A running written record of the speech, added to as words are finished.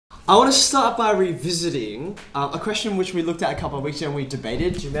I want to start by revisiting a question which we looked at a couple of weeks ago and we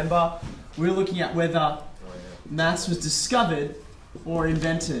debated. Do you remember? We were looking at whether maths was discovered or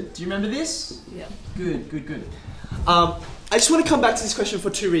invented. Do you remember this? Yeah. Good, good, good. I just want to come back to this question for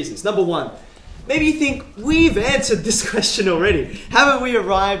two reasons. Number one, maybe you think we've answered this question already. Haven't we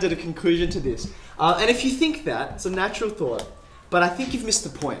arrived at a conclusion to this? And if you think that, it's a natural thought, but I think you've missed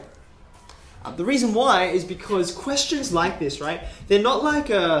the point. The reason why is because questions like this, right? They're not like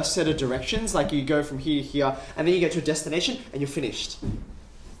a set of directions, like you go from here to here, and then you get to a destination and you're finished.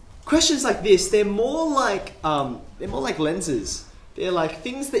 Questions like this, they're more like lenses. They're like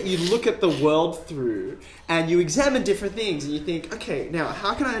things that you look at the world through, and you examine different things, and you think, okay, now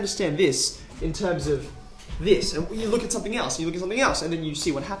how can I understand this in terms of this? And you look at something else, and you look at something else, and then you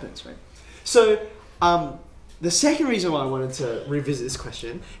see what happens, right? So, the second reason why I wanted to revisit this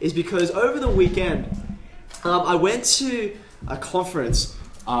question is because over the weekend, I went to a conference.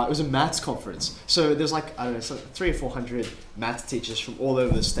 It was a maths conference. So there's like, I don't know, 300 or 400 maths teachers from all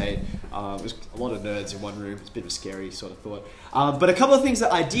over the state. It was a lot of nerds in one room. It's a bit of a scary sort of thought. But a couple of things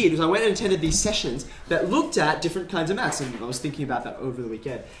that I did was I went and attended these sessions that looked at different kinds of maths. And I was thinking about that over the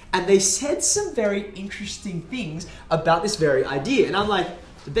weekend. And they said some very interesting things about this very idea. And I'm like,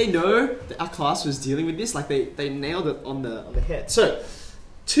 did they know that our class was dealing with this? Like they nailed it on the head. So,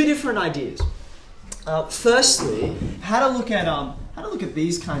 two different ideas. Firstly, how to look at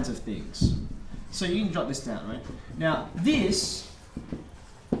these kinds of things. So you can jot this down, right? Now, this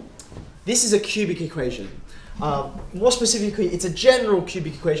is a cubic equation. More specifically, it's a general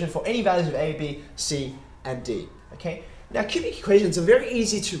cubic equation for any values of A, B, C, and D. Okay. Now, cubic equations are very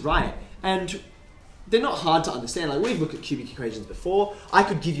easy to write, and they're not hard to understand. Like, we've looked at cubic equations before. I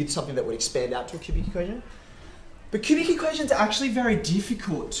could give you something that would expand out to a cubic equation. But cubic equations are actually very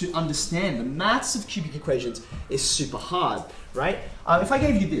difficult to understand. The maths of cubic equations is super hard, right? If I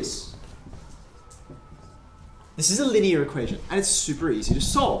gave you this is a linear equation, and it's super easy to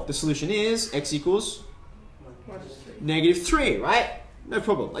solve. The solution is x equals -3, right? No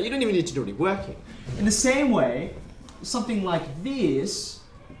problem. Like, you don't even need to do any working. In the same way, something like this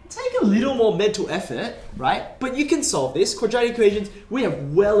take a little more mental effort, right? But you can solve this. Quadratic equations, we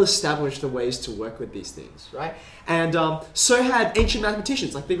have well established the ways to work with these things, right? And so had ancient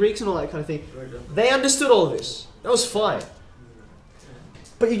mathematicians, like the Greeks and all that kind of thing. They understood all of this. That was fine.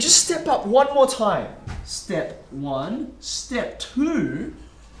 But you just step up one more time. Step 1, step 2,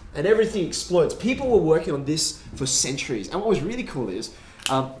 and everything explodes. People were working on this for centuries. And what was really cool is,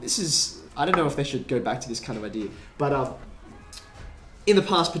 I don't know if they should go back to this kind of idea, but in the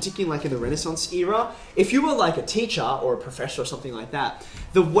past, particularly like in the Renaissance era, if you were like a teacher or a professor or something like that,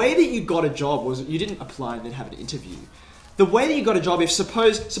 the way that you got a job was you didn't apply and then have an interview. The way that you got a job, if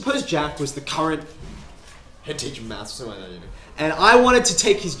suppose Jack was the current head teacher of maths or something like that, you know, and I wanted to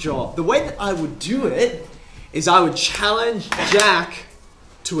take his job, the way that I would do it is I would challenge Jack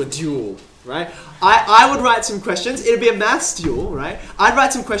to a duel, right? I would write some questions. It'd be a maths duel, right? I'd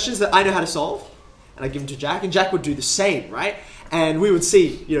write some questions that I know how to solve, and I'd give them to Jack, and Jack would do the same, right? And we would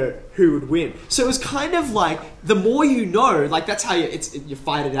see, you know, who would win. So it was kind of like, the more you know, like that's how you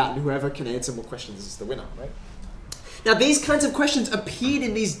fight it out, and whoever can answer more questions is the winner, right? Now, these kinds of questions appeared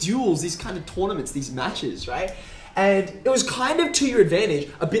in these duels, these kind of tournaments, these matches, right? And it was kind of to your advantage,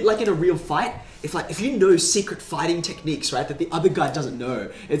 a bit like in a real fight. If you know secret fighting techniques, right, that the other guy doesn't know.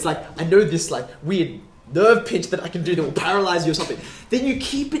 It's like, I know this like weird nerve pinch that I can do that will paralyze you or something. Then you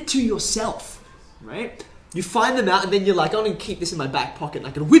keep it to yourself, right? You find them out, and then you're like, I'm going to keep this in my back pocket, and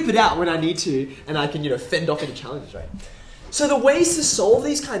I can whip it out when I need to, and I can, you know, fend off any challenges, right? So the ways to solve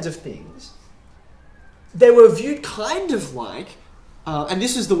these kinds of things, they were viewed kind of like, and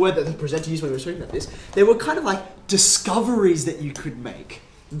this is the word that the presenter used when we were talking about this, they were kind of like discoveries that you could make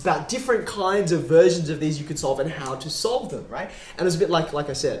about different kinds of versions of these you could solve and how to solve them, right? And it was a bit like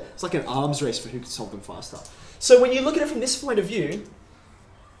I said, it's like an arms race for who could solve them faster. So when you look at it from this point of view,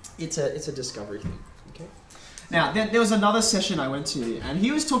 it's a discovery thing. Now, there was another session I went to, and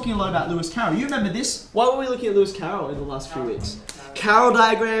he was talking a lot about Lewis Carroll. You remember this? Why were we looking at Lewis Carroll in the last few weeks? Carroll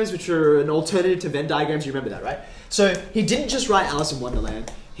diagrams, which are an alternative to Venn diagrams. You remember that, right? So he didn't just write Alice in Wonderland.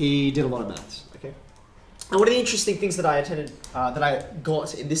 He did a lot of maths, okay? And one of the interesting things that I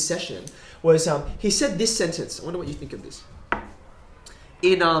got in this session was he said this sentence. I wonder what you think of this.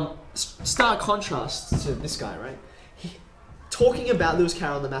 In stark contrast to this guy, right? Talking about Lewis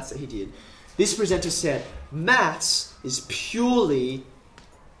Carroll and the maths that he did, this presenter said, maths is purely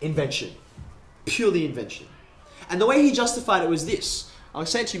invention. Purely invention. And the way he justified it was this. I'll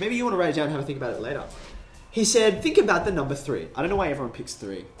say it to you, maybe you want to write it down and have a think about it later. He said, think about the number 3. I don't know why everyone picks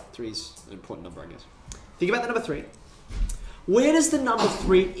 3. 3 is an important number, I guess. Think about the number 3. where does the number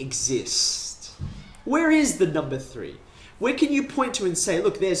 3 exist? Where is the number 3? Where can you point to and say,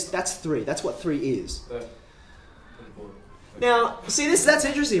 look, that's 3. That's what 3 is. Now, see that's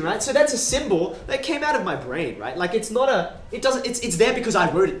interesting, right? So that's a symbol that came out of my brain, right? Like it's there because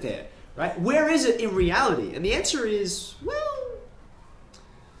I wrote it there, right? Where is it in reality? And the answer is, well,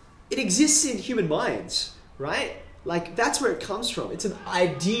 it exists in human minds, right? Like that's where it comes from. It's an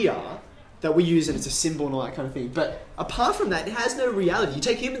idea that we use and it's a symbol and all that kind of thing. But apart from that, it has no reality. You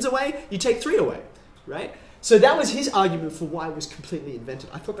take humans away, you take 3 away, right? So that was his argument for why it was completely invented.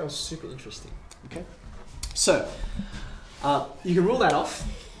 I thought that was super interesting, okay? So, you can rule that off.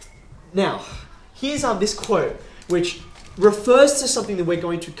 Now, here's this quote, which refers to something that we're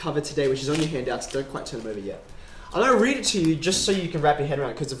going to cover today, which is on your handouts. Don't quite turn them over yet. I'm going to read it to you just so you can wrap your head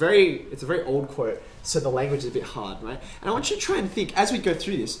around it, because it's a very old quote, so the language is a bit hard, right? And I want you to try and think, as we go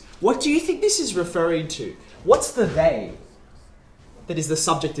through this, what do you think this is referring to? What's the they that is the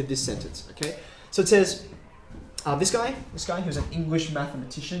subject of this sentence, okay? So it says, this guy who's an English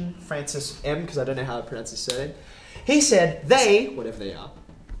mathematician, Francis M, because I don't know how to pronounce his surname, he said, they, whatever they are,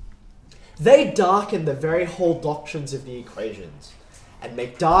 they darken the very whole doctrines of the equations and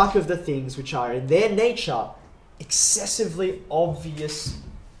make dark of the things which are in their nature excessively obvious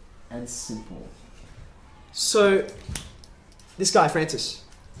and simple. So, this guy, Francis,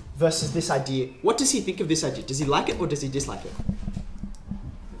 versus this idea, what does he think of this idea? Does he like it or does he dislike it?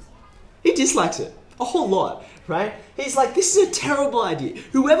 He dislikes it a whole lot, right? He's like, this is a terrible idea.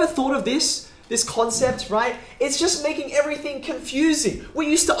 Whoever thought of this concept, right? It's just making everything confusing. We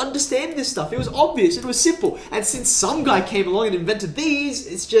used to understand this stuff. It was obvious. It was simple. And since some guy came along and invented these,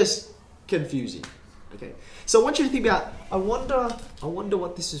 it's just confusing. Okay. So I want you to think about, I wonder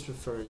what this is referring to.